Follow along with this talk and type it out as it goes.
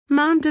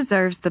Mom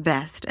deserves the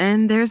best,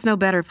 and there's no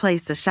better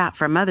place to shop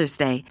for Mother's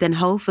Day than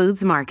Whole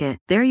Foods Market.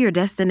 They're your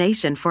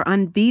destination for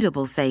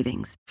unbeatable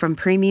savings, from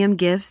premium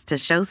gifts to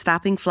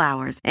show-stopping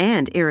flowers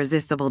and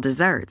irresistible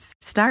desserts.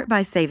 Start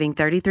by saving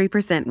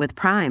 33% with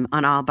Prime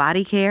on all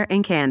body care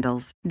and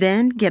candles.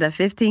 Then get a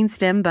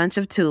 15-stem bunch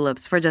of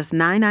tulips for just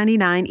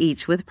 $9.99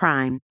 each with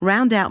Prime.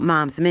 Round out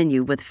Mom's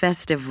menu with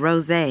festive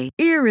rosé,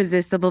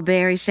 irresistible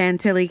berry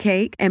chantilly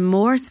cake, and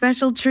more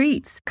special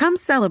treats. Come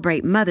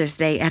celebrate Mother's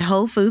Day at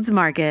Whole Foods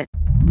Market.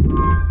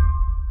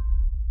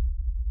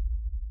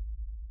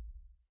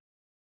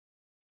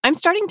 I'm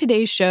starting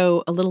today's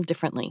show a little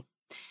differently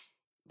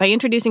by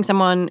introducing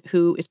someone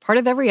who is part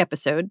of every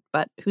episode,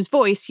 but whose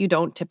voice you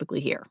don't typically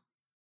hear.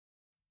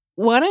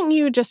 Why don't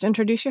you just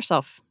introduce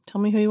yourself?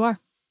 Tell me who you are.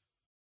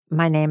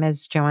 My name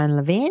is Joanne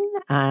Levine.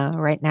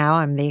 Right now,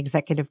 I'm the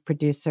executive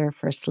producer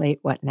for Slate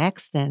What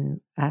Next and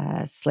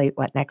Slate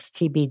What Next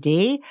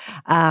TBD.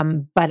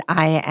 But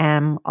I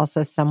am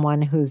also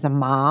someone who's a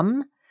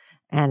mom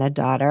and a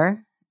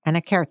daughter and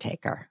a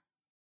caretaker.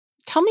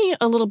 Tell me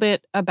a little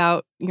bit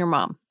about your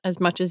mom, as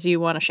much as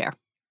you want to share.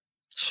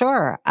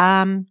 Sure.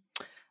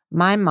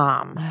 My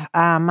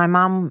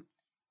mom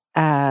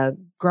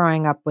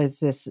growing up was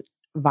this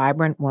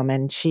vibrant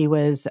woman. She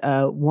was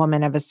a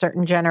woman of a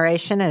certain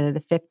generation in the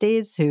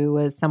 50s who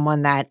was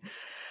someone that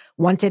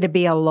wanted to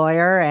be a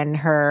lawyer, and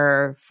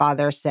her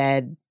father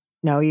said,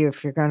 no,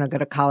 if you're going to go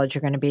to college,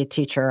 you're going to be a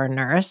teacher or a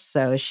nurse.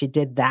 So she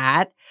did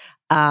that.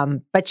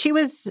 But she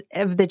was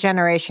of the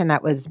generation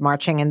that was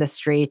marching in the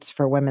streets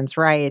for women's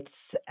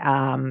rights.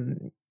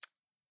 And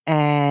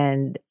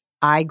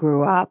I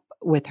grew up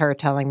with her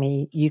telling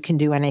me, you can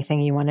do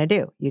anything you want to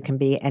do. You can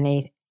be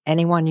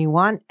anyone you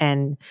want,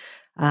 and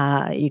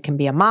you can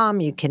be a mom,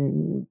 you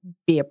can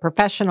be a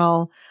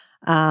professional.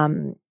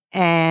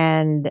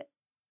 And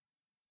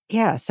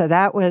yeah, so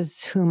that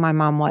was who my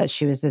mom was.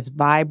 She was this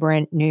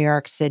vibrant New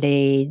York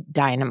City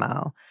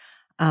dynamo.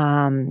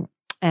 And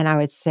I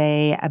would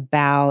say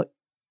about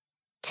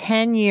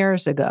 10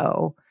 years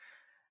ago,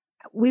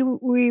 we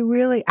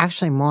really,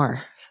 actually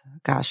more,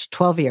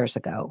 12 years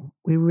ago,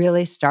 we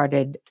really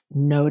started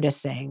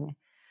noticing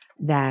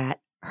that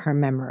her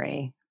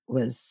memory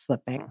was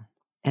slipping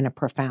in a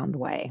profound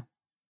way.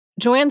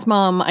 Joanne's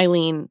mom,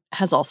 Eileen,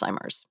 has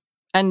Alzheimer's.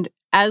 And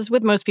as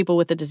with most people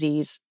with the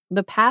disease,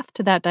 the path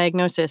to that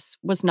diagnosis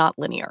was not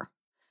linear.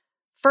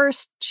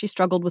 First, she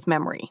struggled with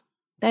memory,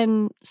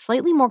 then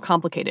slightly more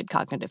complicated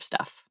cognitive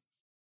stuff.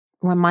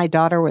 When my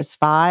daughter was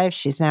 5,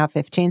 she's now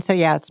 15. So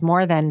yeah, it's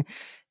more than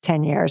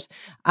 10 years.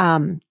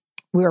 We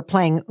were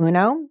playing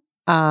Uno,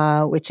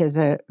 which is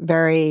a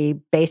very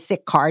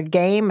basic card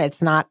game.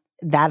 It's not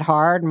that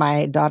hard.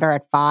 My daughter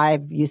at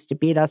 5 used to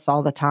beat us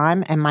all the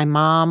time. And my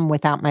mom,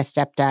 without my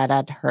stepdad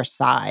at her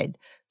side,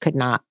 could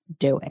not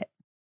do it.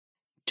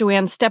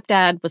 Joanne's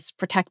stepdad was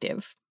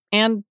protective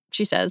and,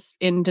 she says,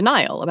 in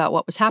denial about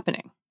what was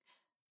happening.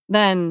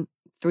 Then,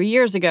 3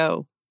 years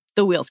ago,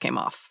 the wheels came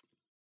off.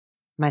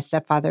 My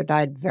stepfather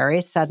died very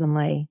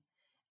suddenly,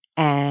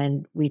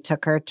 and we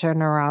took her to a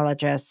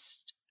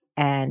neurologist,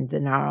 and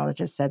the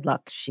neurologist said,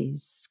 look,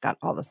 she's got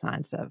all the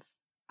signs of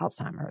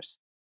Alzheimer's.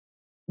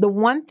 The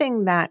one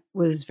thing that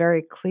was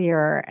very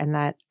clear and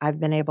that I've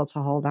been able to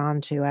hold on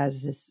to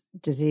as this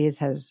disease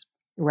has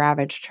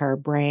ravaged her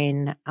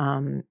brain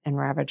and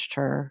ravaged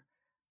her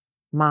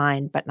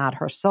mind, but not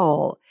her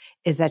soul,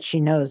 is that she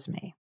knows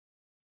me.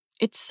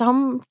 It's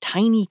some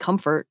tiny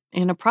comfort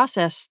in a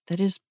process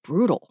that is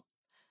brutal.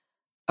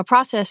 A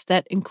process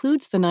that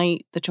includes the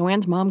night that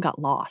Joanne's mom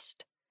got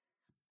lost.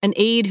 An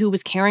aide who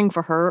was caring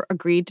for her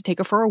agreed to take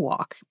her for a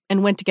walk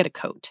and went to get a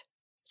coat.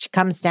 She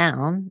comes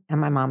down and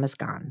my mom is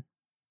gone.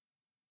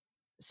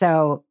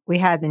 So we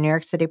had the New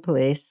York City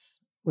police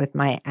with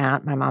my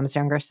aunt, my mom's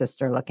younger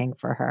sister, looking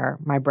for her,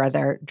 my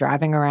brother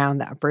driving around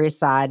the Upper East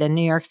Side in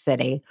New York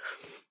City.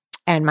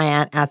 And my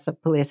aunt asked the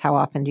police, how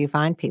often do you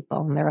find people?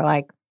 And they were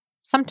like,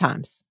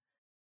 sometimes.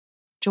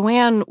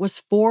 Joanne was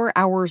 4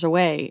 hours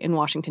away in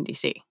Washington,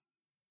 D.C.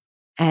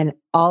 And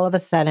all of a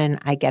sudden,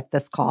 I get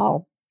this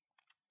call.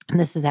 And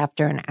this is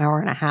after an hour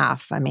and a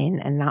half,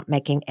 and not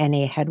making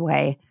any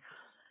headway.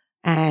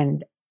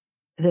 And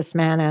this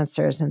man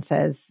answers and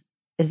says,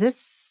 is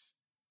this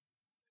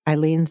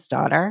Eileen's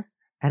daughter?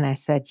 And I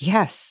said,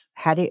 yes.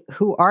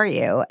 Who are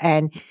you?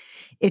 And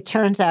it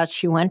turns out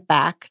she went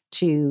back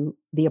to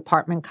the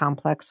apartment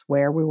complex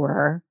where we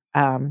were,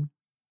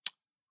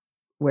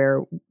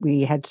 where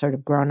we had sort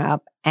of grown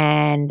up.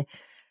 And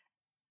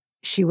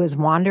she was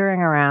wandering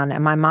around.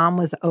 And my mom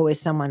was always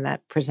someone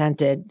that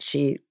presented.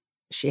 She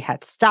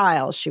had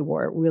style. She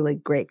wore really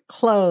great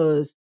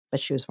clothes, but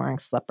she was wearing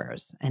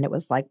slippers. And it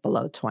was like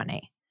below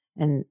 20.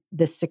 And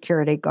this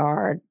security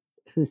guard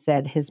who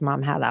said his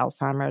mom had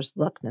Alzheimer's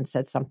looked and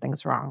said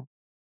something's wrong.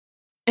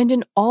 And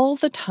in all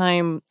the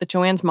time that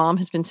Joanne's mom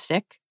has been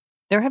sick,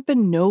 there have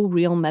been no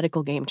real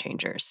medical game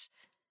changers.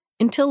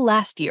 Until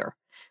last year,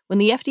 when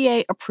the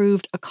FDA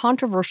approved a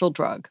controversial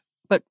drug,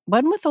 but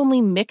one with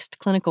only mixed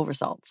clinical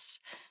results.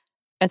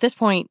 At this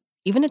point,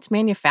 even its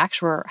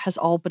manufacturer has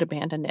all but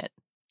abandoned it.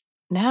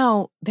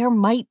 now there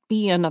might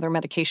be another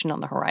medication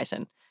on the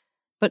horizon,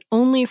 but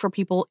only for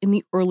people in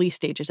the early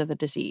stages of the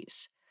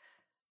disease.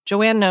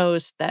 Joanne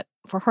knows that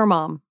for her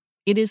mom,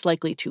 it is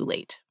likely too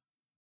late.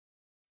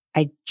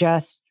 I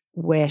just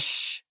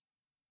wish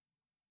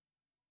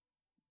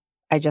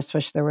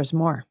there was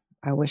more.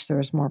 I wish there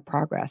was more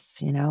progress,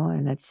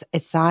 and it's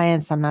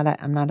science. I'm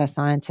not a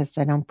scientist.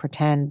 I don't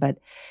pretend, but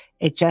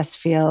it just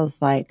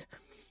feels like,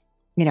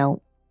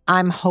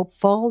 I'm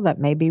hopeful that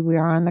maybe we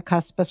are on the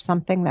cusp of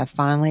something, that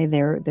finally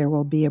there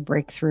will be a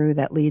breakthrough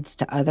that leads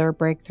to other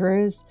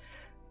breakthroughs.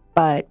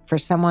 But for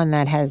someone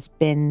that has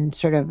been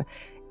sort of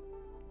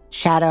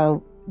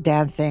shadow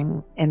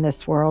dancing in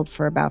this world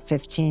for about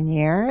 15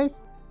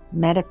 years,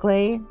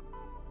 medically,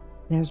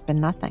 there's been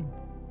nothing.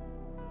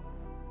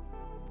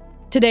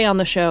 Today on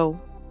the show,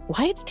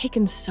 why it's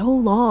taken so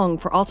long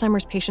for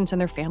Alzheimer's patients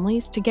and their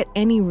families to get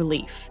any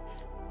relief,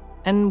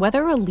 and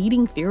whether a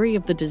leading theory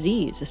of the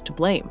disease is to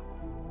blame.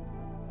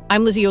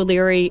 I'm Lizzie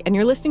O'Leary, and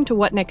you're listening to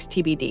What Next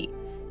TBD,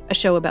 a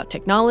show about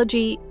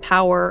technology,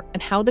 power,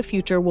 and how the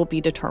future will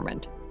be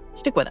determined.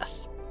 Stick with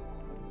us.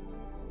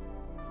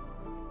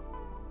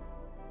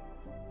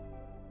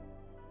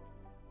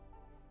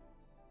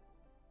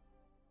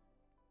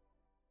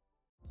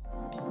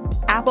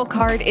 Apple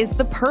Card is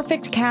the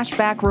perfect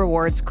cashback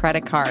rewards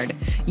credit card.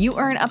 You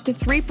earn up to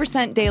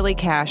 3% daily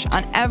cash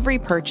on every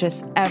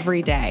purchase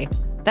every day.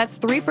 That's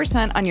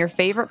 3% on your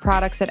favorite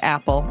products at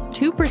Apple,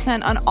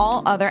 2% on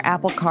all other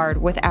Apple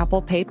Card with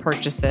Apple Pay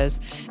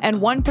purchases, and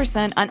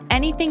 1% on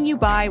anything you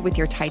buy with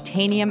your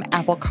titanium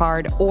Apple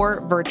Card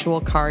or virtual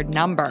card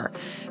number.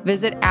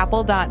 Visit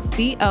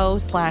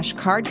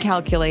apple.co/card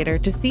calculator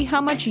to see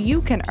how much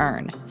you can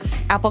earn.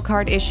 Apple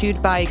Card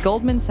issued by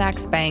Goldman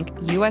Sachs Bank,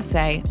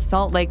 USA,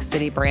 Salt Lake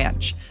City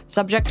branch.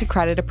 Subject to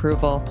credit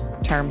approval.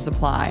 Terms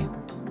apply.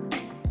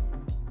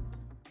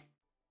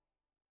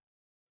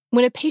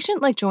 When a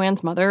patient like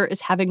Joanne's mother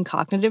is having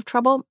cognitive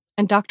trouble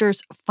and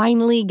doctors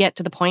finally get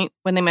to the point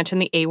when they mention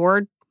the A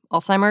word,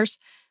 Alzheimer's,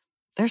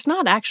 there's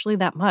not actually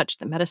that much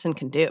that medicine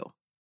can do.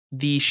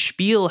 The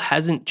spiel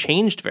hasn't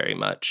changed very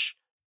much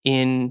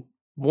in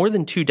more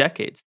than 2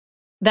 decades.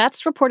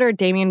 That's reporter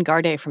Damien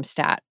Garde from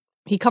STAT.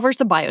 He covers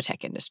the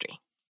biotech industry.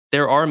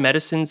 There are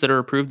medicines that are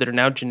approved that are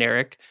now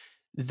generic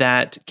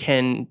that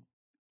can,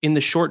 in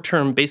the short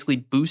term, basically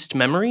boost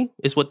memory,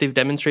 is what they've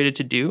demonstrated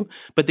to do,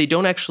 but they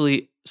don't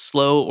actually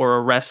slow or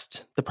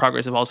arrest the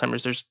progress of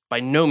Alzheimer's. There's by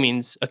no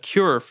means a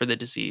cure for the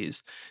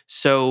disease.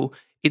 So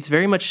it's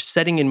very much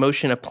setting in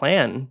motion a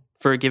plan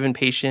for a given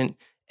patient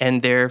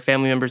and their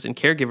family members and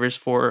caregivers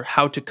for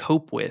how to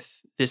cope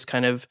with this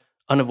kind of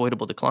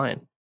unavoidable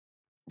decline.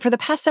 For the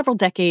past several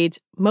decades,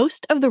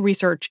 most of the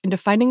research into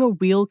finding a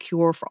real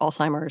cure for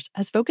Alzheimer's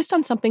has focused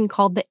on something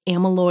called the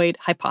amyloid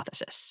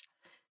hypothesis.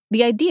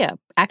 The idea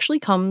actually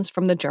comes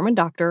from the German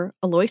doctor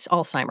Alois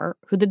Alzheimer,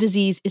 who the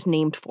disease is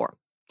named for.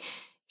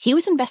 He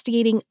was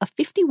investigating a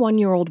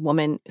 51-year-old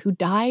woman who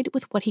died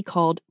with what he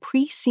called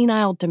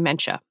pre-senile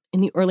dementia in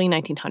the early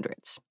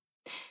 1900s.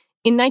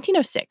 In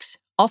 1906,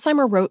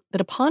 Alzheimer wrote that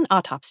upon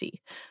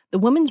autopsy, the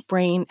woman's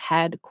brain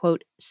had,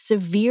 quote,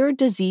 severe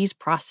disease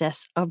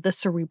process of the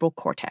cerebral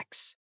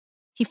cortex.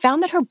 He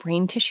found that her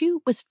brain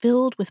tissue was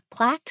filled with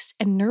plaques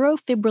and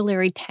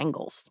neurofibrillary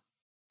tangles.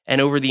 And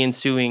over the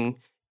ensuing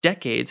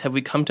decades, have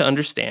we come to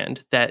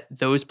understand that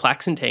those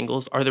plaques and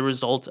tangles are the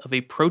result of a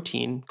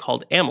protein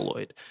called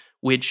amyloid,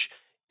 which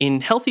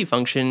in healthy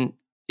function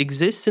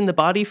exists in the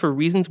body for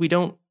reasons we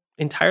don't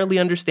entirely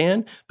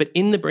understand, but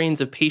in the brains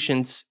of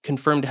patients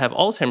confirmed to have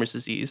Alzheimer's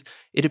disease,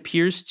 it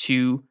appears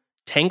to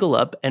tangle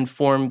up and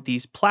form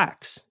these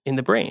plaques in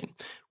the brain,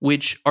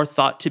 which are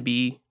thought to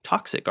be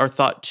toxic, are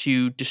thought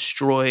to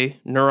destroy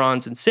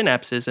neurons and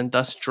synapses and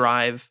thus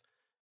drive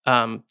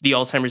the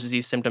Alzheimer's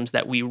disease symptoms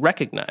that we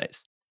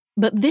recognize.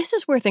 But this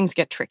is where things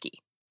get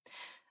tricky.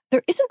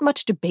 There isn't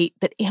much debate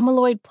that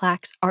amyloid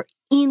plaques are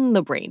in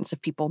the brains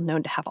of people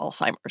known to have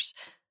Alzheimer's.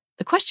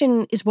 The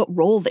question is what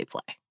role they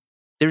play.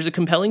 There's a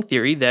compelling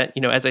theory that,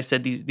 as I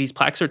said, these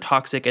plaques are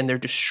toxic and they're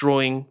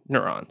destroying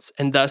neurons.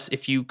 And thus,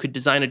 if you could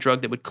design a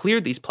drug that would clear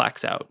these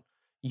plaques out,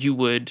 you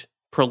would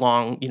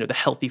prolong, the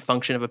healthy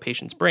function of a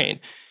patient's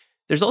brain.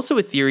 There's also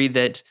a theory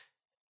that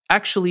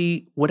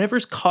actually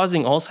whatever's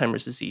causing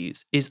Alzheimer's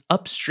disease is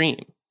upstream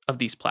of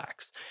these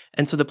plaques.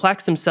 And so the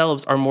plaques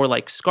themselves are more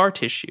like scar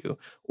tissue,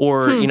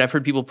 or, I've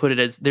heard people put it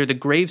as they're the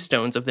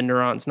gravestones of the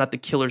neurons, not the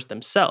killers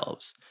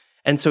themselves.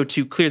 And so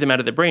to clear them out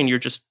of the brain, you're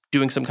just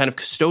doing some kind of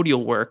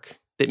custodial work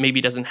that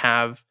maybe doesn't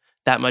have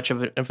that much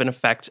of an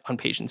effect on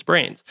patients'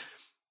 brains.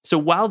 So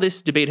while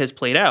this debate has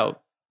played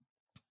out,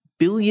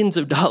 billions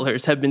of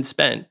dollars have been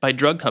spent by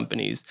drug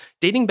companies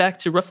dating back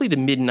to roughly the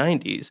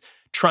mid-90s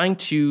trying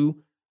to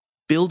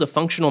build a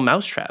functional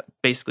mousetrap,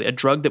 basically a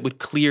drug that would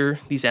clear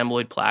these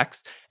amyloid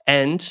plaques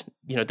and,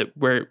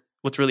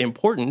 what's really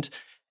important,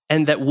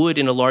 and that would,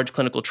 in a large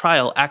clinical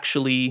trial,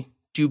 actually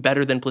do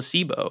better than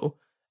placebo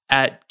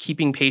at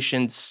keeping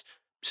patients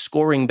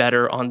scoring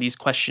better on these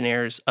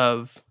questionnaires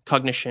of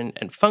cognition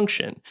and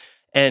function.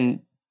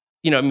 And,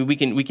 we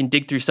can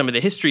dig through some of the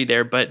history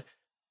there, but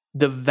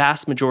the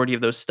vast majority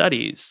of those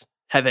studies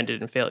have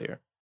ended in failure.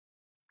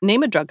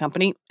 Name a drug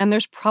company, and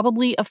there's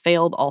probably a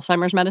failed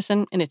Alzheimer's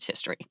medicine in its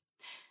history.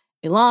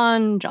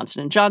 Elan,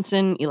 Johnson &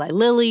 Johnson, Eli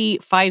Lilly,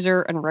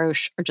 Pfizer, and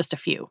Roche are just a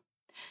few.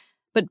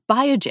 But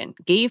Biogen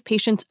gave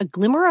patients a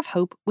glimmer of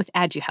hope with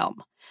Aduhelm,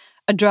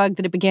 a drug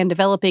that it began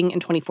developing in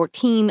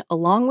 2014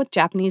 along with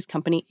Japanese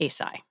company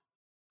Eisai.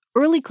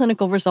 Early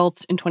clinical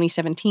results in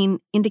 2017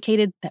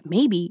 indicated that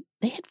maybe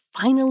they had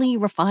finally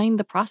refined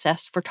the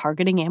process for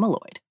targeting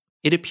amyloid.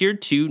 It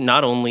appeared to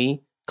not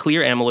only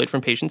clear amyloid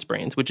from patients'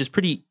 brains, which is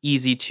pretty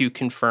easy to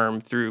confirm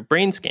through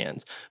brain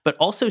scans, but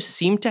also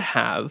seemed to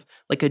have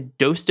like a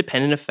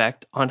dose-dependent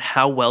effect on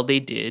how well they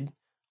did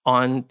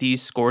on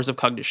these scores of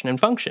cognition and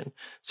function.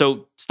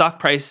 So stock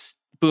price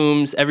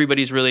booms,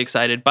 everybody's really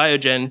excited.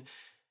 Biogen,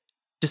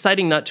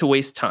 deciding not to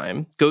waste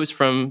time, goes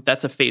from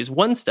that's a phase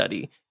 1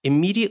 study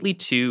immediately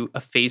to a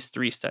phase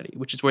 3 study,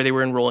 which is where they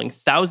were enrolling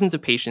thousands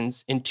of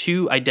patients in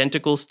 2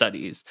 identical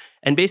studies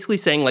and basically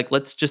saying, like,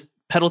 let's just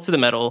pedal to the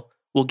metal.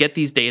 We'll get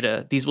these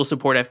data. These will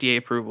support FDA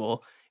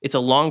approval. It's a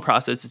long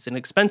process. It's an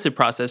expensive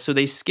process. So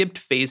they skipped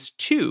phase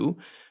 2,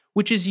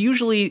 which is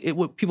usually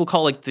what people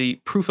call like the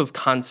proof of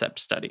concept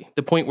study,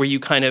 the point where you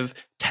kind of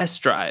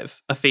test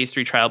drive a phase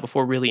 3 trial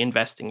before really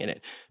investing in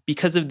it.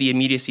 Because of the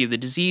immediacy of the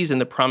disease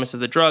and the promise of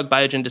the drug,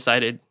 Biogen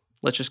decided,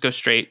 let's just go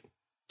straight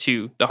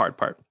to the hard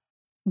part.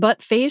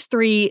 But phase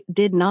 3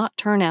 did not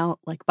turn out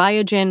like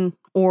Biogen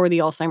or the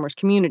Alzheimer's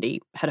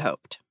community had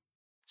hoped.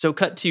 So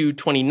cut to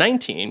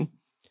 2019,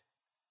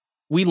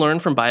 we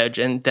learned from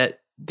Biogen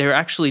that they're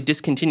actually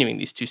discontinuing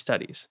these 2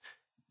 studies.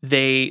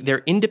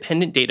 They're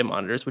independent data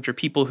monitors, which are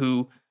people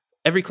who,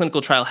 every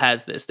clinical trial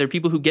has this. They're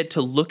people who get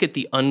to look at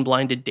the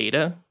unblinded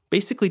data,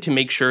 basically to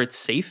make sure it's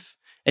safe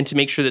and to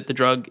make sure that the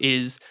drug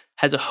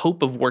has a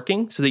hope of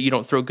working so that you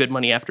don't throw good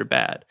money after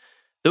bad.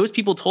 Those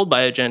people told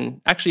Biogen,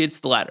 actually,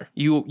 it's the latter.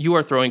 You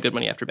are throwing good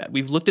money after bad.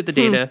 We've looked at the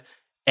data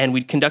and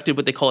we conducted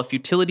what they call a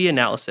futility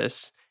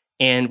analysis.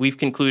 And we've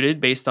concluded,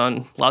 based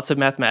on lots of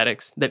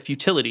mathematics, that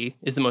futility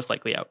is the most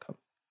likely outcome.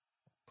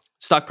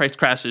 Stock price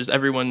crashes.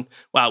 Everyone,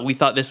 wow, we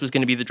thought this was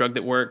going to be the drug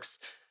that works.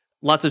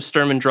 Lots of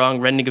Sturm und Drang,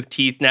 rending of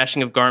teeth,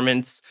 gnashing of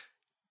garments,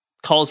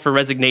 calls for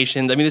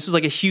resignations. I mean, this was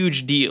like a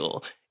huge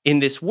deal in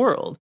this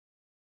world.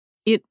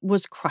 It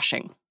was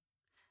crushing.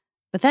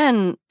 But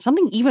then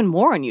something even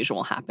more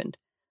unusual happened.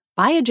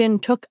 Biogen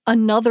took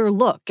another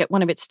look at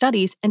one of its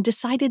studies and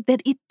decided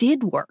that it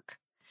did work.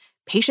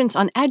 Patients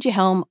on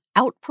Aduhelm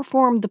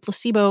outperformed the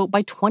placebo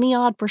by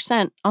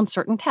 20-odd% on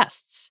certain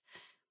tests.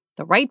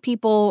 The right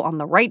people on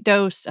the right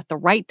dose at the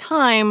right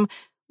time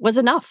was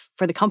enough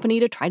for the company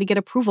to try to get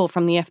approval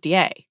from the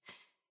FDA.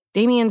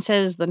 Damien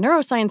says the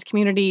neuroscience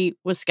community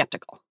was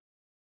skeptical.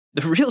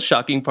 The real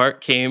shocking part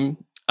came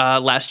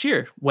last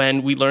year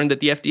when we learned that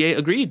the FDA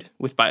agreed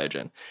with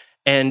Biogen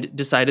and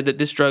decided that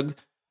this drug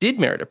did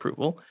merit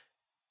approval.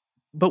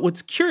 But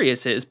what's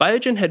curious is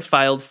Biogen had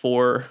filed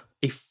for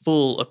a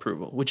full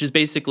approval, which is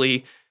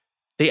basically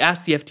they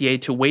asked the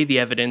FDA to weigh the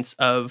evidence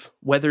of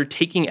whether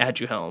taking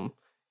Aduhelm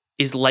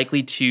is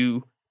likely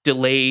to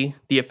delay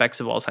the effects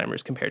of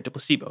Alzheimer's compared to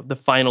placebo, the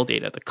final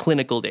data, the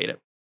clinical data.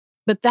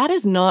 But that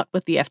is not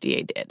what the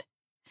FDA did.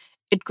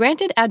 It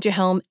granted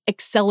Aduhelm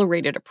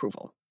accelerated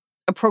approval,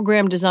 a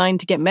program designed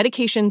to get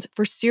medications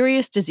for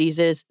serious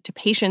diseases to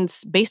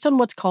patients based on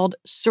what's called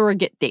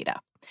surrogate data,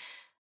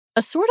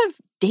 a sort of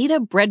data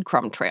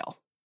breadcrumb trail.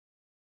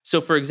 So,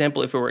 for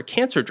example, if it were a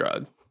cancer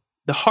drug,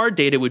 the hard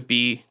data would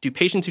be, do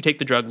patients who take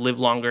the drug live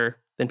longer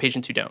than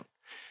patients who don't?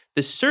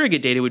 The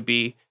surrogate data would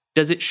be,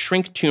 does it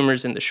shrink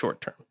tumors in the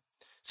short term?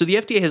 So the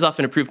FDA has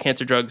often approved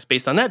cancer drugs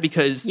based on that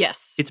because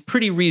it's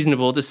pretty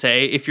reasonable to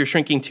say if you're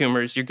shrinking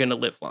tumors, you're going to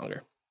live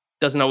longer.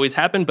 Doesn't always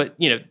happen, but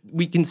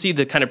we can see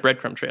the kind of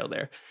breadcrumb trail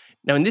there.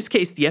 Now, in this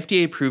case, the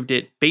FDA approved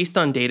it based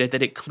on data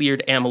that it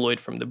cleared amyloid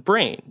from the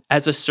brain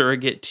as a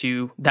surrogate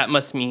to that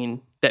must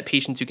mean that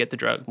patients who get the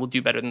drug will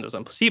do better than those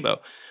on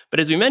placebo. But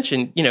as we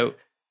mentioned,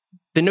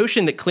 the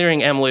notion that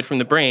clearing amyloid from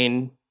the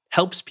brain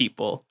helps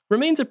people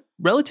remains a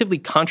relatively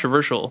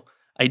controversial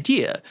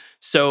idea.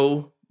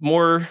 So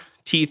more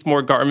teeth,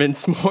 more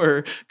garments,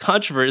 more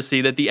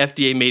controversy that the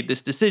FDA made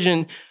this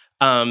decision.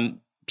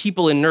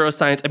 People in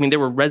neuroscience, there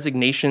were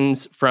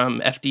resignations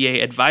from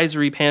FDA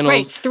advisory panels.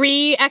 Right.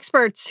 3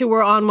 experts who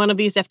were on one of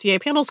these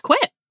FDA panels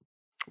quit.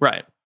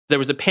 Right. There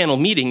was a panel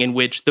meeting in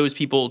which those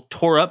people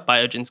tore up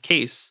Biogen's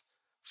case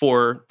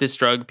for this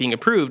drug being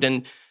approved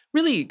and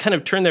really kind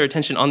of turned their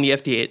attention on the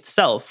FDA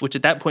itself, which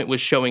at that point was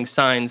showing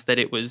signs that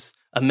it was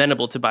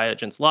amenable to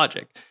Biogen's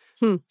logic.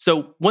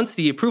 So once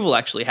the approval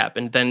actually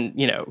happened, then,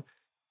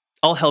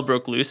 all hell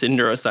broke loose in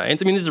neuroscience.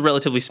 This is a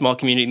relatively small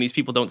community and these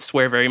people don't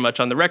swear very much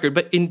on the record.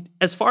 But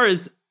as far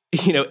as,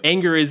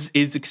 anger is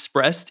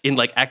expressed in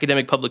like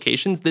academic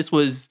publications, this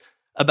was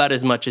about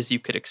as much as you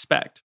could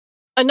expect.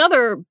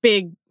 Another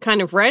big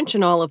kind of wrench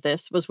in all of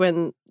this was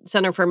when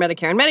Center for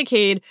Medicare and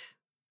Medicaid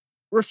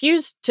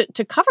refused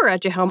to cover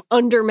Aduhelm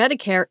under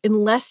Medicare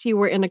unless you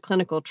were in a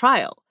clinical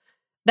trial.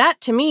 That,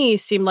 to me,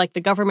 seemed like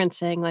the government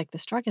saying, like,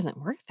 this drug isn't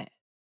worth it.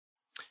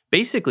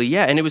 Basically,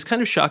 yeah. And it was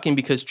kind of shocking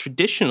because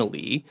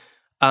traditionally,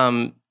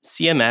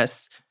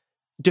 CMS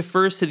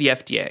defers to the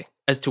FDA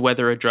as to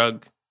whether a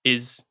drug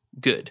is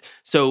good.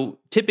 So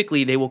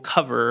typically, they will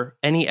cover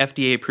any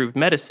FDA-approved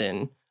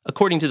medicine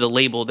according to the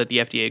label that the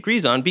FDA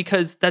agrees on,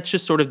 because that's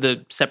just sort of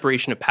the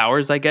separation of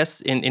powers, I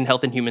guess, in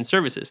health and human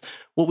services.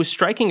 What was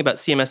striking about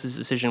CMS's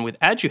decision with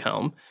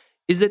Aduhelm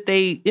is that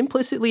they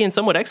implicitly and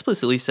somewhat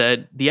explicitly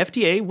said the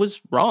FDA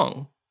was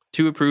wrong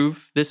to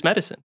approve this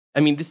medicine. I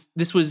mean,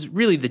 this was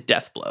really the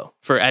death blow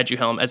for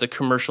Aduhelm as a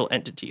commercial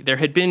entity. There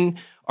had been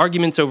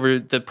arguments over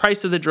the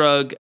price of the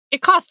drug.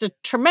 It cost a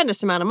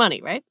tremendous amount of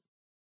money, right?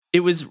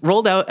 It was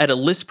rolled out at a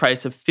list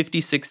price of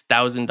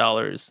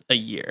 $56,000 a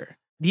year.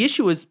 The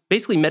issue was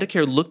basically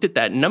Medicare looked at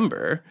that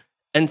number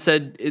and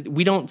said,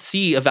 we don't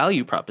see a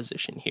value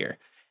proposition here.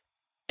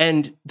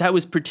 And that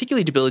was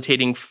particularly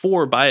debilitating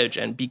for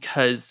Biogen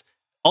because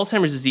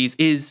Alzheimer's disease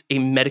is a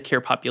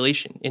Medicare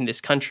population in this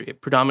country.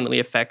 It predominantly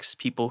affects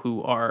people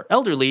who are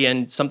elderly,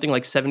 and something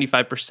like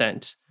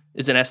 75%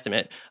 is an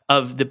estimate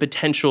of the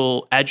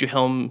potential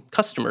Aduhelm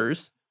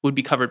customers would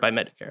be covered by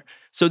Medicare.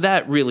 So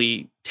that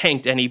really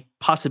tanked any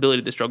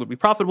possibility this drug would be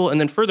profitable. And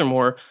then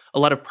furthermore, a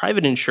lot of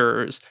private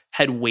insurers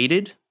had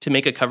waited to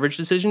make a coverage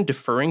decision,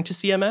 deferring to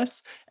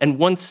CMS. And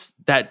once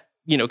that,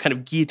 kind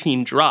of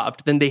guillotine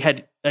dropped, then they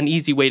had an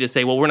easy way to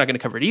say, well, we're not going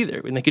to cover it either.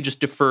 And they could just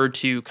defer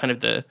to kind of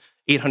the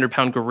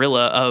 800-pound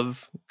gorilla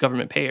of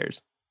government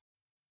payers.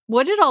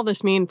 What did all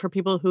this mean for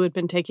people who had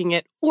been taking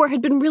it or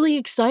had been really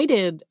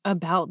excited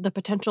about the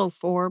potential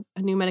for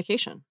a new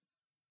medication?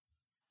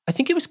 I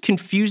think it was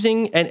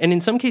confusing and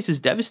in some cases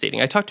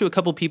devastating. I talked to a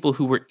couple people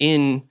who were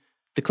in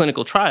the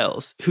clinical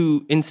trials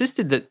who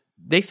insisted that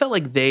they felt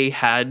like they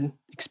had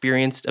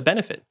experienced a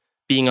benefit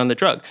being on the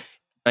drug.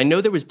 I know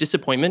there was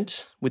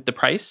disappointment with the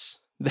price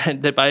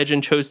that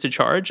Biogen chose to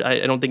charge. I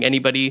don't think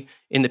anybody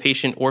in the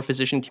patient or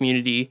physician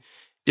community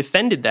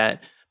defended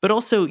that. But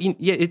also,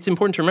 it's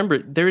important to remember,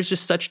 there is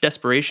just such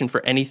desperation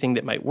for anything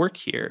that might work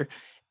here.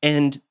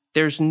 And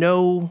there's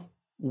no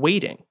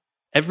waiting.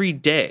 Every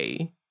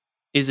day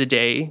is a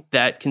day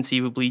that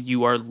conceivably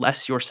you are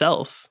less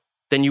yourself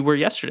than you were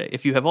yesterday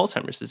if you have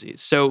Alzheimer's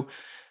disease. So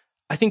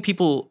I think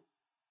people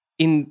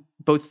in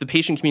both the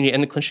patient community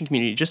and the clinician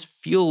community just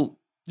feel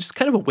just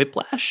kind of a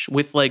whiplash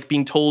with like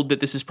being told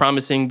that this is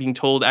promising, being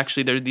told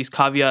actually there are these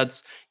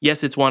caveats.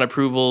 Yes, it's one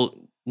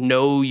approval.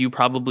 No, you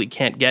probably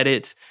can't get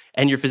it.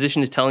 And your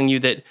physician is telling you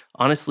that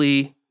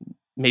honestly,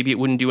 maybe it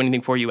wouldn't do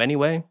anything for you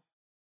anyway.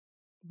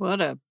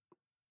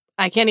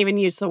 I can't even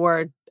use the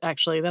word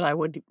actually that I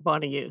would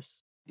want to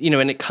use.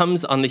 And it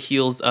comes on the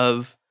heels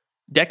of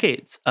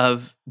decades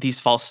of these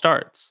false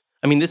starts.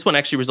 I mean, this one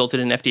actually resulted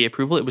in FDA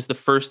approval. It was the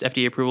first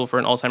FDA approval for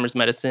an Alzheimer's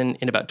medicine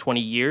in about 20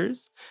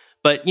 years.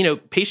 But,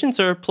 patients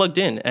are plugged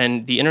in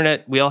and the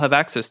internet, we all have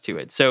access to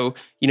it. So,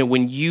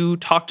 when you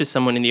talk to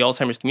someone in the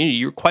Alzheimer's community,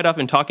 you're quite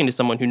often talking to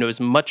someone who knows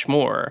much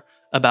more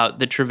about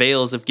the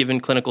travails of given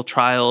clinical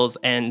trials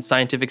and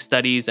scientific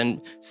studies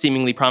and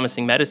seemingly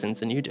promising medicines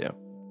than you do.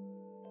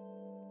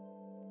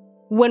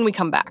 When we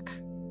come back,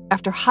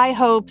 after high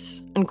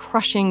hopes and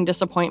crushing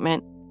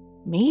disappointment,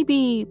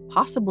 maybe,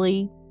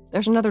 possibly,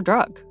 there's another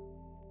drug.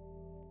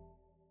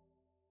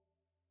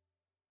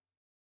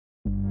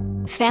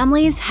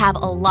 Families have a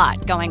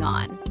lot going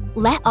on.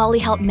 Let Ollie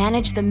help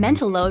manage the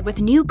mental load with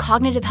new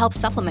cognitive help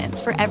supplements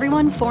for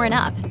everyone 4 and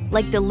up,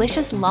 like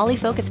delicious Lolly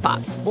Focus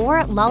Pops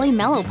or Lolly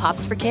Mellow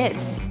Pops for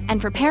kids.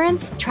 And for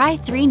parents, try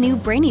 3 new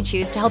Brainy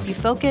Chews to help you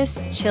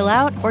focus, chill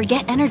out, or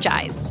get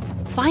energized.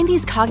 Find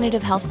these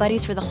cognitive health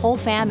buddies for the whole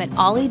fam at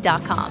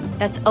ollie.com.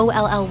 That's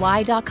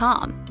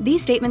OLLY.com.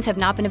 These statements have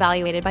not been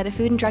evaluated by the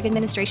Food and Drug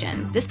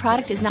Administration. This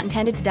product is not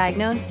intended to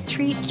diagnose,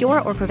 treat,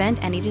 cure, or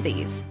prevent any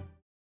disease.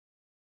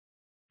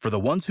 For the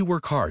ones who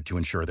work hard to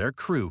ensure their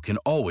crew can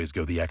always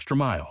go the extra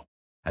mile,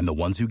 and the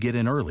ones who get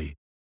in early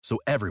so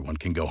everyone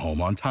can go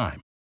home on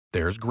time,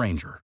 there's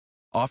Grainger,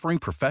 offering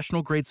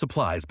professional-grade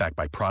supplies backed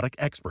by product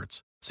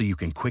experts so you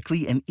can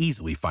quickly and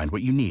easily find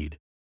what you need.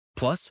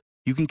 Plus,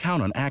 you can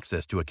count on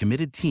access to a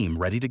committed team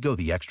ready to go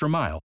the extra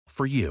mile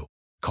for you.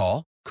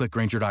 Call, click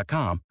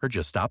Grainger.com, or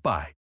just stop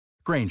by.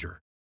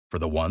 Grainger, for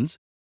the ones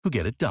who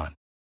get it done.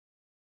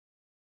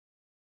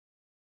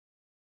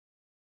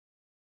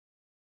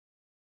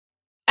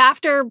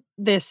 After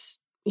this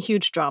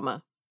huge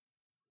drama,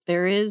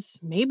 there is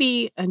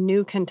maybe a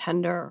new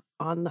contender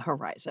on the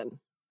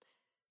horizon.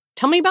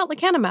 Tell me about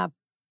lecanemab.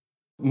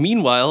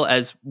 Meanwhile,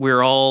 as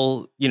we're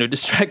all,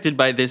 distracted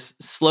by this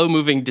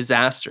slow-moving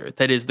disaster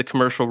that is the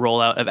commercial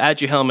rollout of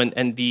Aduhelm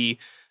and the,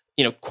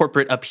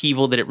 corporate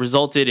upheaval that it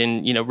resulted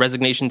in,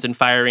 resignations and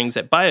firings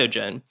at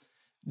Biogen,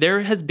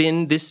 there has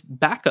been this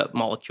backup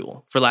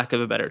molecule, for lack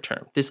of a better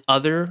term, this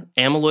other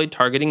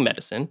amyloid-targeting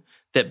medicine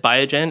that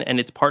Biogen and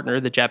its partner,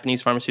 the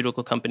Japanese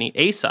pharmaceutical company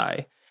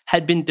Eisai,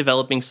 had been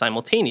developing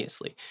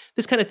simultaneously.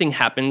 This kind of thing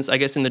happens, I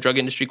guess, in the drug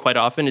industry quite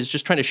often, is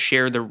just trying to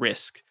share the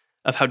risk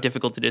of how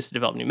difficult it is to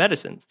develop new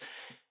medicines.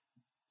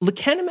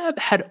 Lecanemab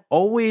had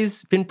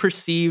always been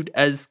perceived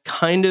as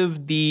kind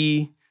of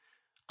the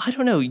I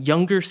don't know,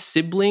 younger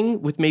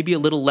sibling with maybe a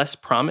little less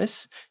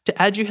promise to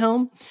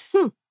Aduhelm,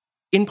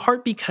 in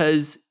part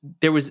because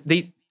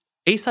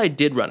Eisai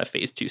did run a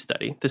phase 2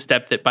 study, the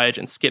step that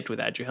Biogen skipped with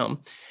Aduhelm,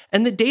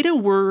 and the data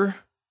were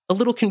a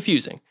little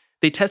confusing.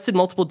 They tested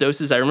multiple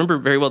doses. I remember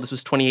very well, this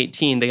was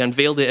 2018. They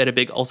unveiled it at a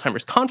big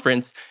Alzheimer's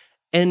conference,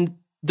 and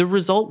the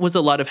result was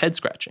a lot of head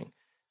scratching.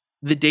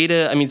 The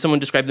data, I mean, someone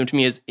described them to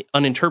me as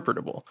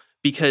uninterpretable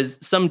because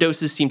some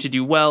doses seemed to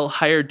do well,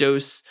 higher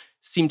dose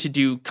seemed to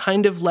do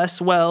kind of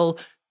less well.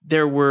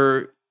 There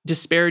were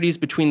disparities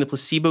between the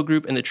placebo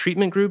group and the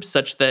treatment group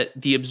such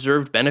that the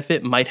observed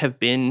benefit might have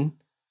been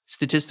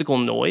statistical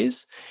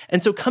noise.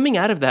 And so coming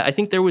out of that, I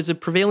think there was a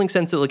prevailing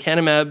sense that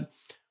lecanemab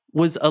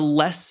was a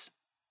less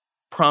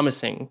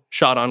promising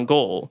shot on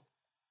goal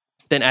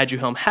than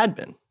Aduhelm had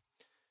been.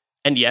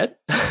 And yet,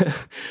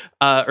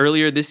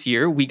 earlier this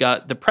year, we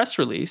got the press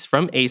release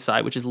from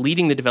Eisai, which is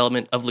leading the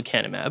development of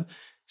lecanemab,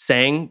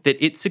 saying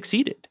that it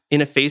succeeded in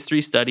a phase 3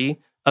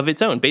 study of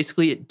its own.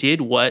 Basically, it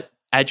did what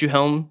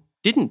Aduhelm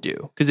didn't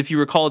do. Because if you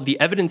recall, the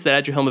evidence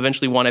that Aduhelm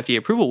eventually won FDA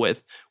approval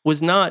with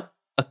was not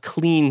a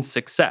clean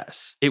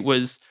success. It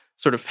was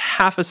sort of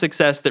half a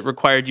success that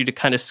required you to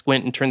kind of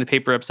squint and turn the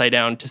paper upside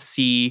down to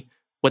see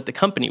what the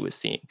company was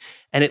seeing.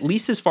 And at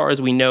least as far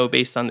as we know,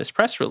 based on this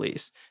press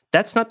release,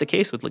 that's not the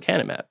case with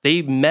lecanemab.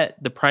 They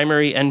met the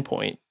primary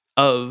endpoint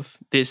of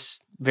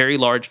this very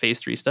large phase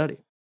 3 study.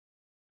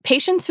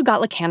 Patients who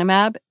got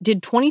lecanemab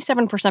did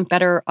 27%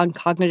 better on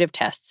cognitive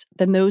tests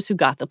than those who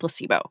got the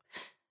placebo.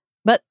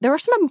 But there are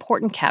some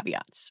important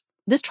caveats.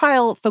 This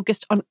trial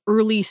focused on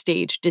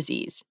early-stage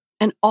disease,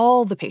 and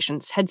all the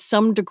patients had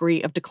some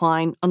degree of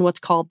decline on what's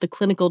called the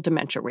clinical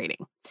dementia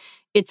rating.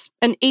 It's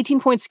an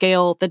 18-point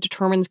scale that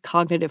determines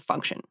cognitive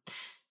function.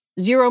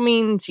 0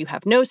 means you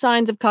have no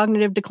signs of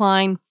cognitive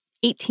decline.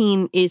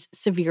 18 is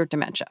severe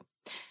dementia.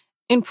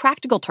 In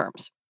practical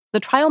terms, the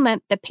trial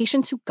meant that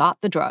patients who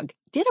got the drug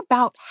did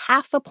about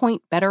half a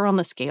point better on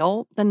the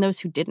scale than those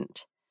who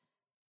didn't.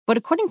 But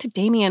according to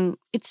Damien,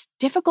 it's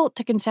difficult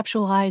to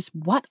conceptualize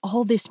what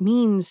all this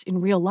means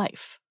in real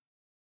life.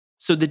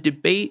 So the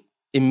debate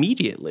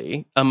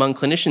immediately among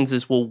clinicians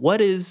is, well,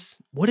 what is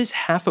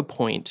half a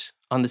point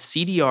on the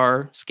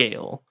CDR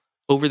scale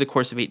over the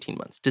course of 18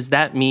 months? Does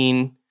that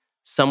mean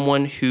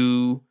someone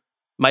who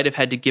might have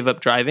had to give up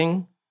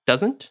driving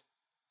doesn't?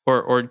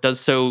 Or does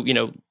so,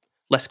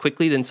 less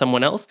quickly than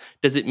someone else?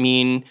 Does it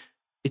mean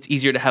it's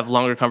easier to have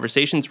longer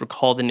conversations,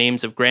 recall the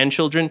names of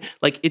grandchildren?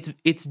 Like,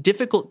 it's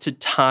difficult to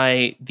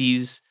tie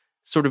these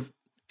sort of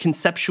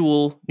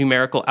conceptual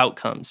numerical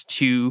outcomes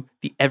to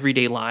the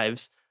everyday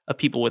lives of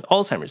people with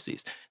Alzheimer's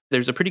disease.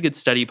 There's a pretty good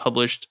study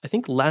published, I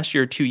think last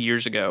year or 2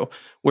 years ago,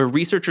 where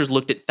researchers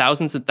looked at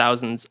thousands and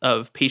thousands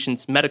of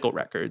patients' medical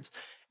records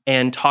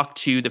and talked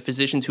to the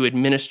physicians who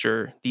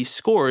administer these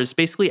scores,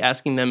 basically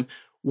asking them,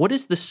 what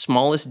is the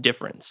smallest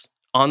difference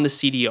on the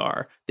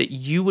CDR that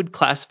you would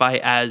classify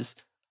as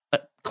a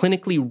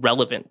clinically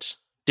relevant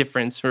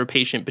difference for a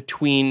patient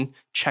between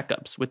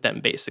checkups with them,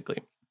 basically?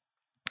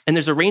 And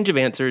there's a range of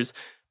answers.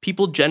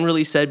 People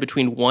generally said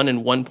between 1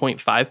 and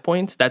 1.5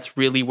 points. That's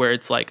really where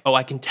it's like, oh,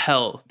 I can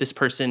tell this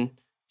person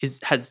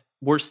has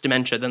worse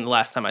dementia than the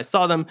last time I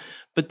saw them.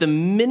 But the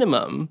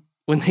minimum,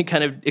 when they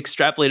kind of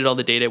extrapolated all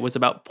the data, was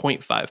about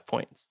 0.5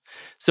 points.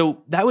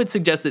 So that would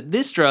suggest that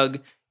this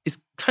drug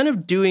is kind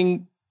of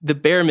doing the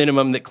bare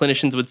minimum that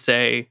clinicians would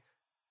say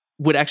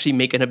would actually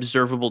make an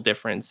observable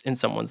difference in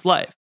someone's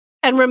life.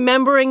 And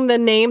remembering the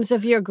names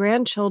of your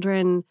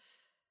grandchildren,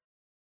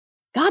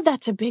 God,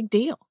 that's a big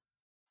deal.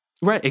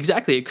 Right,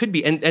 exactly. It could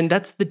be. And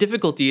that's the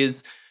difficulty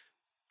is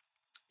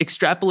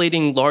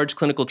extrapolating large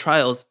clinical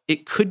trials.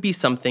 It could be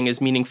something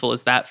as meaningful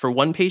as that for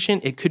one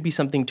patient. It could be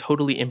something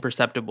totally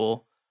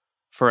imperceptible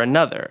for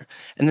another.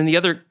 And then the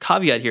other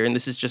caveat here, and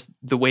this is just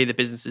the way the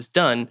business is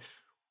done,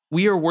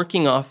 we are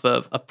working off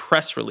of a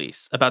press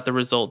release about the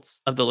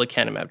results of the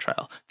lecanemab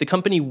trial. The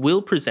company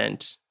will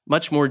present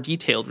much more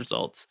detailed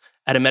results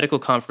at a medical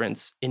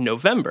conference in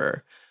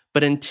November.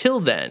 But until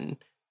then,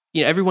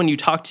 everyone you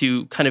talk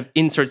to kind of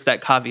inserts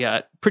that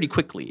caveat pretty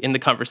quickly in the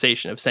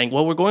conversation of saying,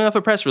 well, we're going off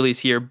a press release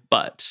here,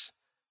 but.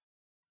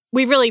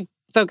 We've really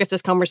focused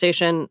this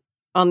conversation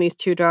on these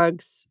two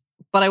drugs,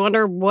 but I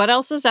wonder what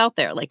else is out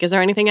there? Like, is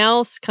there anything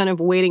else kind of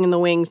waiting in the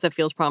wings that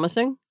feels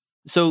promising?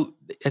 So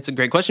it's a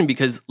great question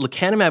because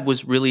lecanemab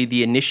was really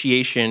the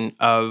initiation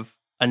of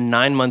a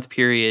 9-month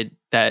period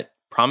that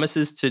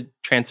promises to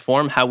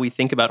transform how we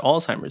think about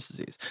Alzheimer's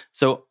disease.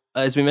 So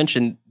as we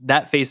mentioned,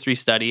 that phase 3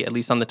 study, at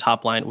least on the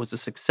top line, was a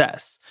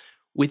success.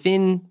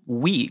 Within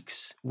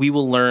weeks, we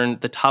will learn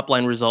the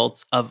top-line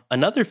results of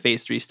another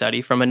phase 3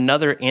 study from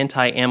another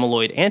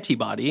anti-amyloid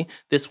antibody,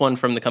 this one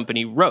from the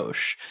company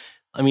Roche.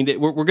 I mean,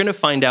 we're going to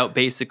find out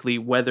basically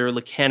whether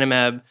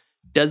lecanemab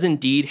does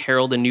indeed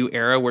herald a new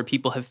era where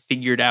people have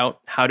figured out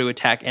how to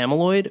attack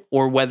amyloid,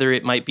 or whether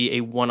it might be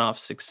a one-off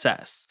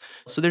success.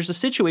 So there's a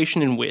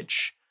situation in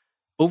which,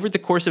 over the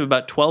course of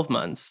about 12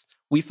 months,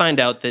 we find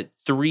out that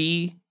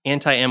 3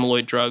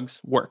 anti-amyloid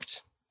drugs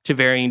worked to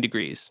varying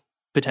degrees,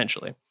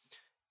 potentially.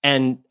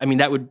 And I mean,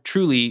 that would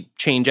truly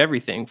change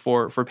everything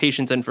for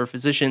patients and for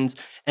physicians,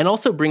 and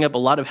also bring up a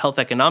lot of health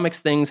economics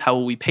things. How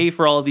will we pay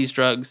for all of these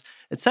drugs,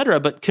 et cetera?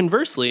 But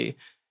conversely,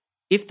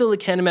 if the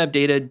lecanemab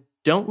data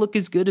don't look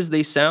as good as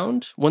they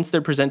sound once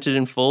they're presented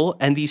in full,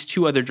 and these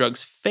two other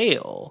drugs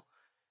fail,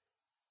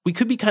 we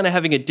could be kind of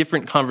having a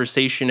different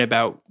conversation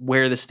about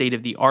where the state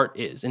of the art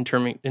is in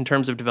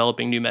terms of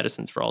developing new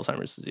medicines for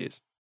Alzheimer's disease.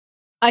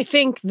 I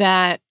think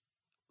that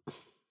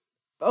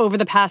over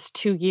the past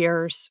 2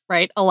 years,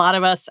 right, a lot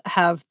of us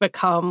have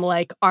become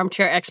like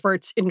armchair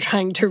experts in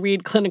trying to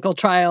read clinical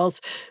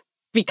trials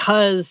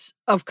because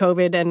of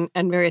COVID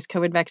and various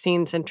COVID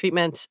vaccines and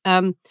treatments.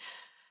 And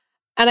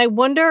I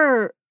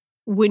wonder,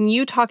 when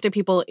you talk to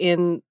people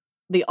in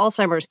the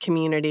Alzheimer's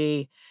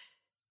community,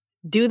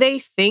 do they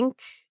think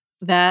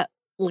that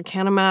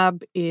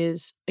lecanemab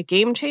is a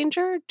game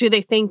changer? Do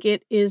they think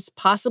it is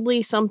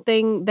possibly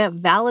something that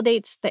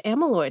validates the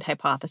amyloid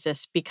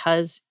hypothesis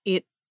because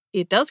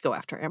it does go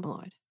after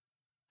amyloid?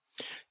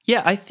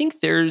 Yeah, I think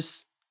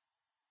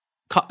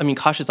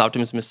cautious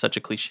optimism is such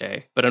a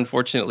cliche, but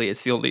unfortunately,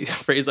 it's the only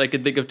phrase I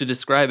could think of to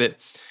describe it.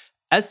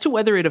 As to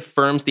whether it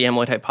affirms the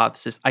amyloid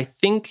hypothesis, I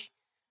think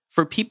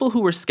for people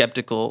who were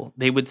skeptical,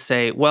 they would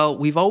say, well,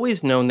 we've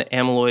always known that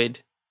amyloid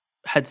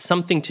had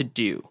something to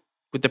do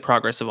with the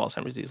progress of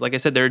Alzheimer's disease. Like I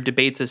said, there are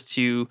debates as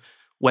to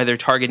whether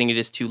targeting it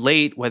is too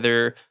late,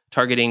 whether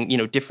targeting,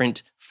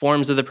 different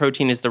forms of the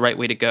protein is the right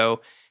way to go.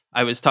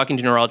 I was talking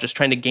to neurologists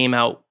trying to game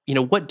out,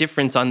 what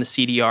difference on the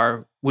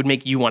CDR would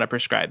make you want to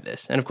prescribe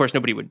this. And of course,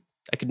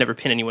 I could never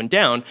pin anyone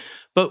down.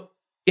 But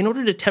in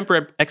order to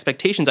temper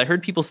expectations, I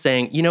heard people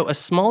saying, a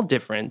small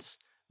difference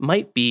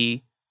might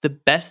be the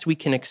best we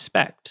can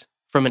expect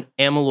from an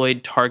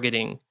amyloid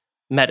targeting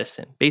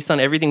medicine based on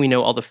everything we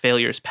know, all the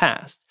failures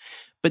past.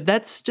 But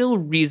that's still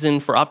reason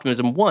for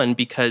optimism. One,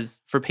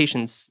 because for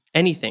patients,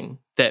 anything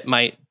that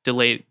might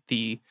delay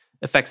the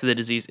effects of the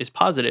disease is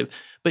positive.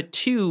 But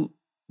two,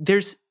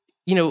 there's,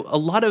 a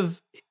lot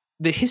of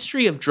the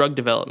history of drug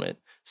development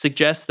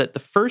suggests that the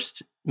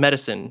first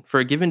medicine for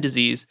a given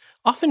disease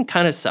often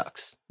kind of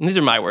sucks. And these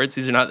are my words,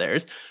 these are not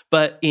theirs.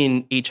 But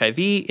in HIV,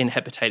 in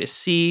hepatitis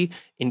C,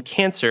 in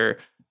cancer,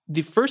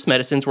 the first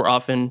medicines were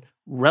often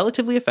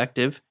relatively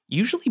effective,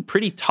 usually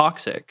pretty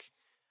toxic,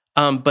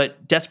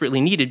 but desperately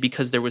needed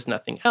because there was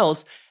nothing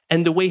else.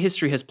 And the way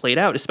history has played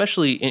out,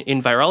 especially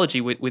in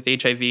virology with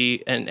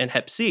HIV and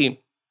hep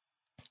C,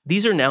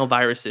 these are now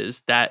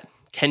viruses that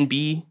can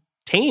be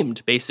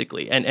tamed,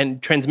 basically,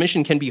 and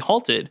transmission can be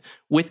halted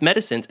with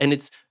medicines, and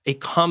it's a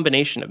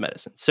combination of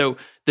medicines. So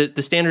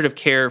the standard of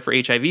care for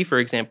HIV, for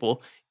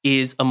example,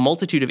 is a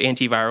multitude of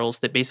antivirals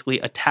that basically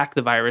attack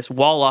the virus,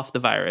 wall off the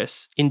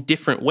virus in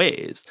different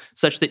ways,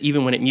 such that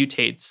even when it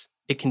mutates,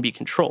 it can be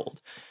controlled.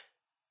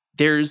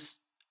 There's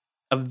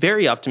a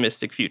very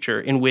optimistic future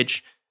in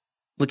which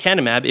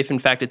lecanemab, if in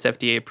fact it's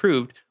FDA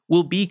approved,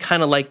 will be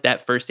kind of like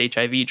that first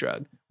HIV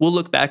drug. We'll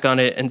look back on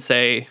it and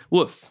say,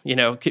 woof,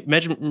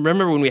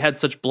 remember when we had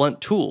such blunt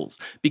tools?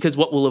 Because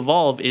what will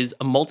evolve is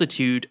a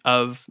multitude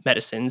of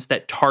medicines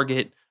that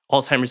target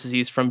Alzheimer's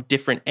disease from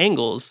different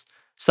angles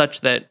such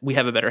that we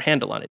have a better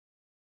handle on it.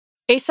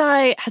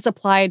 Eisai has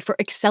applied for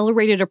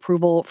accelerated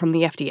approval from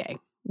the FDA,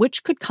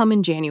 which could come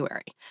in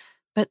January.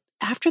 But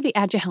after the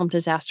Aduhelm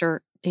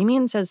disaster,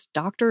 Damien says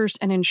doctors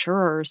and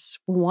insurers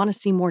will want to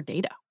see more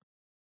data.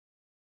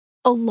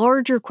 A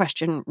larger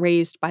question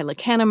raised by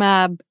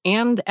lecanemab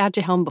and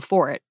Aduhelm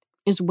before it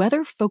is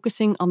whether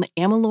focusing on the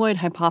amyloid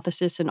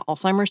hypothesis in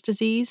Alzheimer's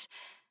disease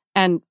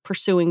and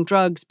pursuing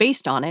drugs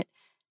based on it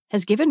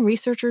has given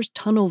researchers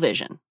tunnel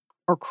vision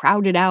or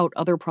crowded out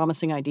other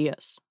promising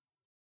ideas.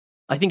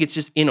 I think it's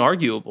just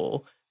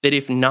inarguable that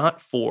if not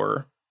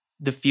for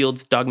the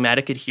field's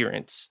dogmatic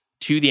adherence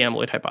to the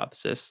amyloid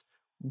hypothesis,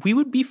 we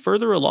would be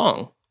further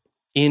along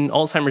in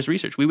Alzheimer's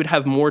research. We would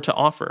have more to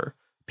offer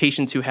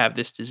patients who have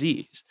this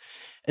disease.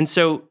 And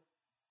so,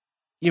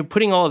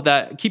 keeping all of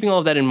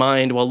that in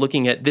mind while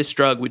looking at this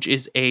drug, which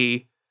is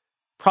a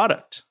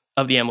product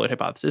of the amyloid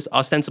hypothesis,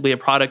 ostensibly a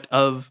product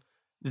of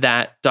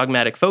that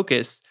dogmatic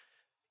focus,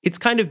 it's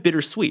kind of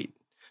bittersweet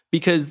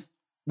because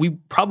we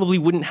probably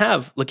wouldn't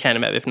have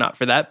lecanemab if not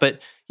for that.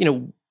 But,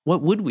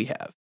 what would we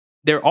have?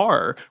 There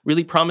are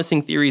really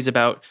promising theories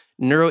about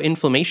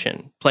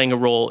neuroinflammation playing a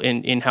role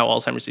in how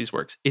Alzheimer's disease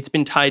works. It's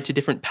been tied to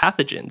different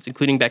pathogens,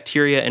 including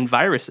bacteria and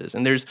viruses.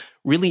 And there's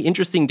really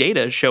interesting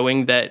data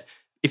showing that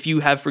if you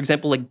have, for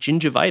example, like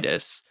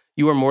gingivitis,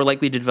 you are more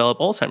likely to develop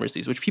Alzheimer's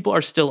disease, which people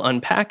are still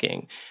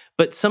unpacking.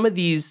 But some of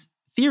these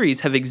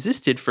theories have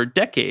existed for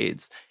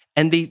decades,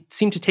 and they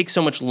seem to take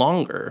so much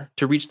longer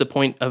to reach the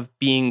point of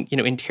being,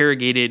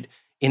 interrogated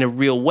in a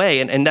real way.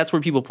 And that's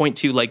where people point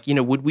to,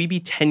 would we be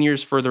 10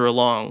 years further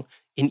along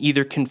in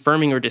either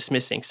confirming or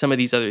dismissing some of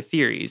these other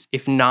theories,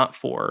 if not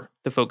for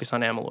the focus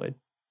on amyloid?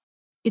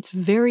 It's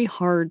very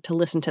hard to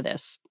listen to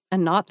this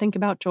and not think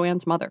about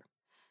Joanne's mother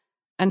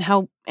and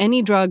how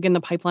any drug in the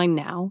pipeline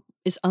now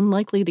is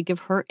unlikely to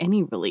give her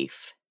any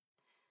relief.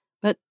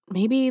 But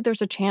maybe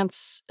there's a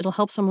chance it'll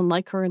help someone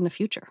like her in the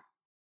future.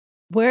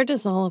 Where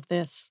does all of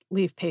this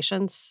leave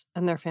patients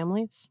and their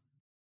families?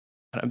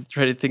 I'm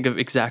trying to think of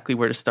exactly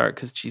where to start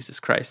because Jesus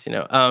Christ,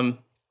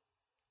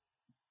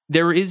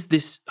 there is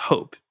this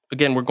hope.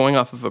 Again, we're going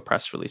off of a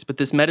press release, but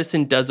this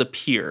medicine does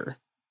appear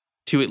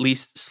to at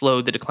least slow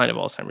the decline of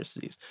Alzheimer's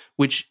disease,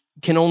 which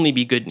can only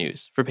be good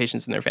news for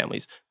patients and their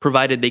families,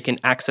 provided they can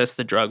access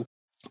the drug.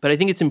 But I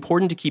think it's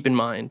important to keep in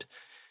mind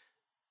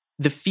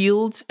the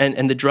field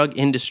and the drug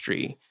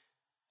industry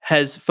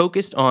has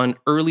focused on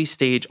early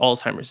stage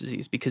Alzheimer's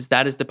disease because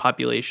that is the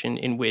population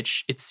in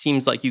which it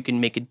seems like you can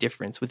make a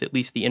difference with at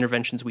least the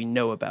interventions we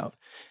know about.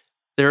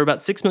 There are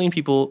about 6 million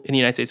people in the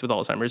United States with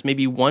Alzheimer's.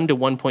 Maybe 1 to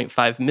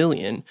 1.5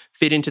 million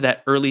fit into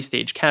that early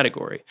stage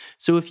category.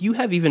 So if you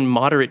have even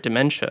moderate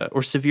dementia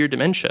or severe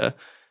dementia,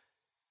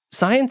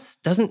 science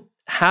doesn't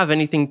have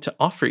anything to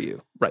offer you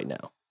right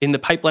now. In the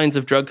pipelines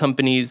of drug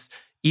companies,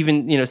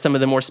 even some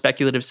of the more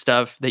speculative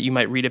stuff that you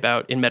might read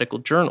about in medical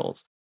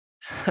journals.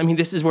 I mean,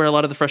 this is where a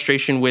lot of the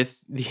frustration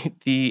with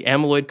the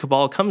amyloid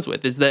cabal comes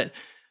with, is that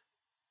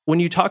when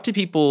you talk to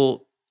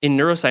people in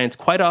neuroscience,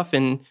 quite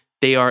often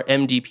they are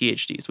MD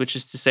PhDs, which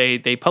is to say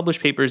they publish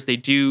papers, they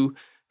do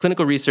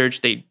clinical research,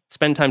 they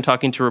spend time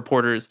talking to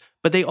reporters,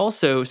 but they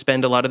also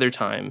spend a lot of their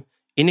time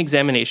in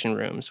examination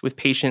rooms with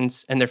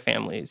patients and their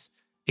families,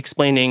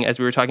 explaining, as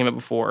we were talking about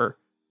before,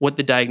 what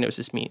the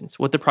diagnosis means,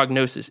 what the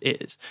prognosis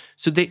is.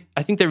 So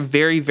I think they're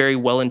very, very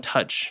well in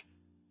touch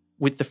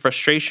with the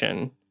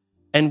frustration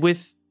and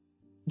with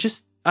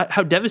just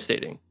how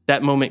devastating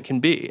that moment can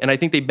be. And I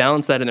think they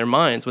balance that in their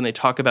minds when they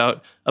talk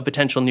about a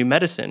potential new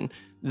medicine,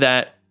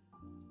 that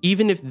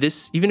even if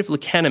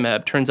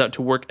lecanemab turns out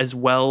to work as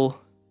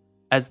well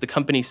as the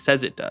company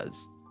says it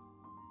does,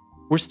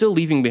 we're still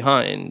leaving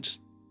behind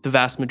the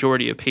vast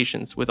majority of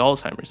patients with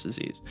Alzheimer's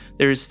disease.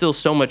 There is still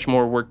so much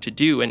more work to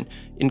do. And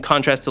in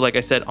contrast to, like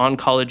I said,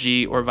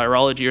 oncology or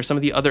virology or some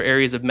of the other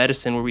areas of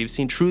medicine where we've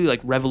seen truly like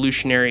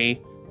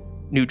revolutionary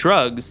new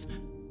drugs,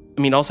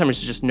 I mean, Alzheimer's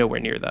is just nowhere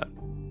near that.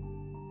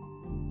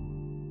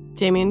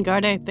 Damien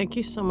Gaudet, thank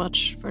you so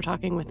much for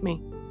talking with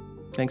me.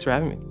 Thanks for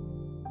having me.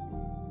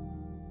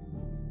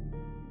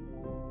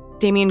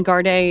 Damien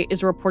Gaudet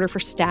is a reporter for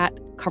STAT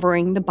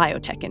covering the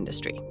biotech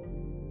industry.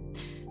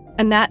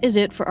 And that is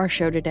it for our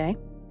show today.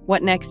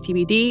 What Next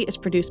TBD is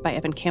produced by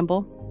Evan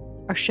Campbell.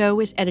 Our show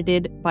is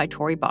edited by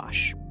Tori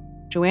Bosch.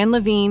 Joanne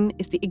Levine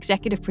is the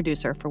executive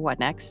producer for What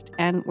Next,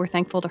 and we're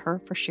thankful to her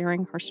for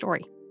sharing her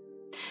story.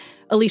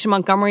 Alicia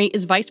Montgomery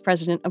is vice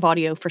president of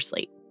audio for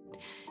Slate.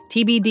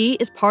 TBD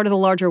is part of the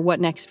larger What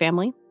Next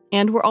family,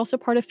 and we're also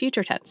part of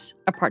Future Tense,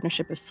 a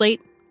partnership of Slate,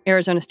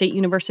 Arizona State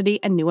University,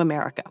 and New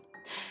America.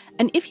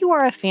 And if you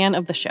are a fan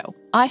of the show,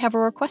 I have a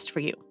request for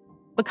you.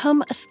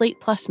 Become a Slate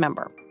Plus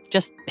member.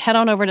 Just head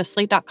on over to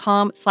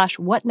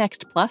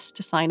slate.com/whatnextplus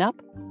to sign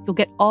up. You'll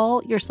get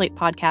all your Slate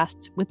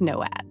podcasts with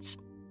no ads.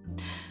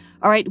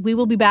 All right, we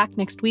will be back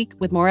next week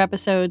with more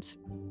episodes.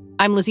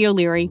 I'm Lizzie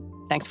O'Leary.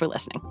 Thanks for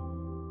listening.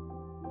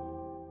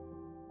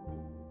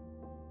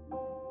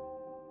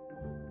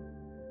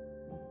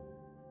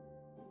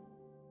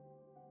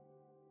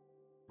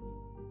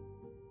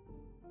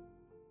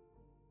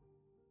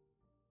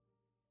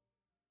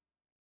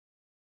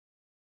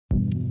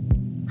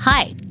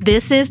 Hi,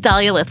 this is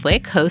Dahlia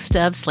Lithwick, host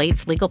of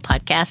Slate's legal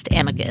podcast,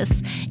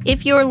 Amicus.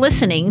 If you're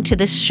listening to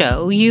this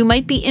show, you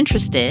might be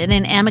interested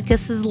in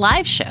Amicus's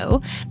live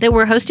show that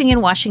we're hosting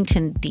in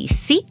Washington,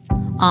 D.C.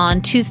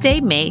 on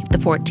Tuesday, May the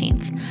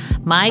 14th.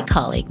 My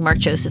colleague, Mark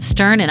Joseph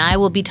Stern, and I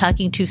will be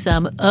talking to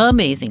some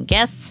amazing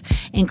guests,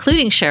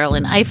 including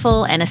Sherrilyn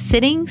Ifill and a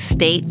sitting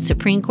state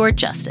Supreme Court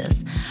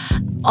justice,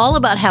 all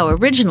about how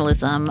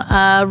originalism,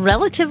 a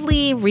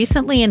relatively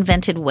recently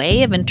invented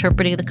way of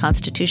interpreting the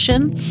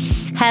Constitution,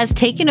 has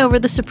taken over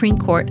the Supreme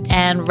Court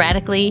and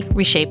radically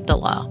reshaped the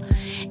law.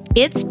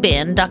 It's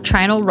been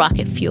doctrinal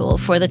rocket fuel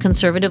for the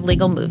conservative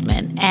legal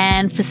movement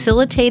and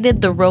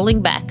facilitated the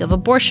rolling back of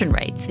abortion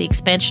rights, the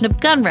expansion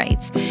of gun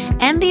rights,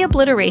 and the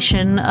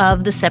obliteration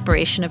of the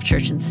separation of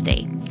church and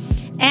state.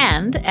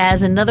 And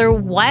as another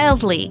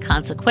wildly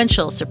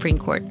consequential Supreme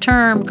Court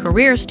term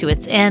careers to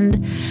its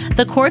end,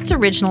 the court's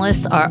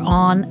originalists are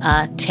on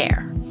a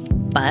tear.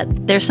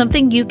 But there's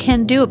something you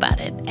can do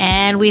about it,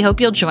 and we hope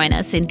you'll join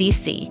us in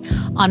D.C.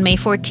 on May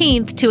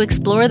 14th to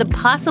explore the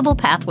possible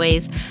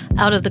pathways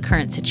out of the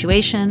current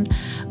situation.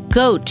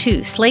 Go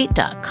to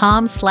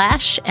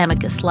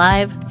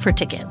slate.com/amicuslive for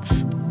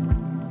tickets.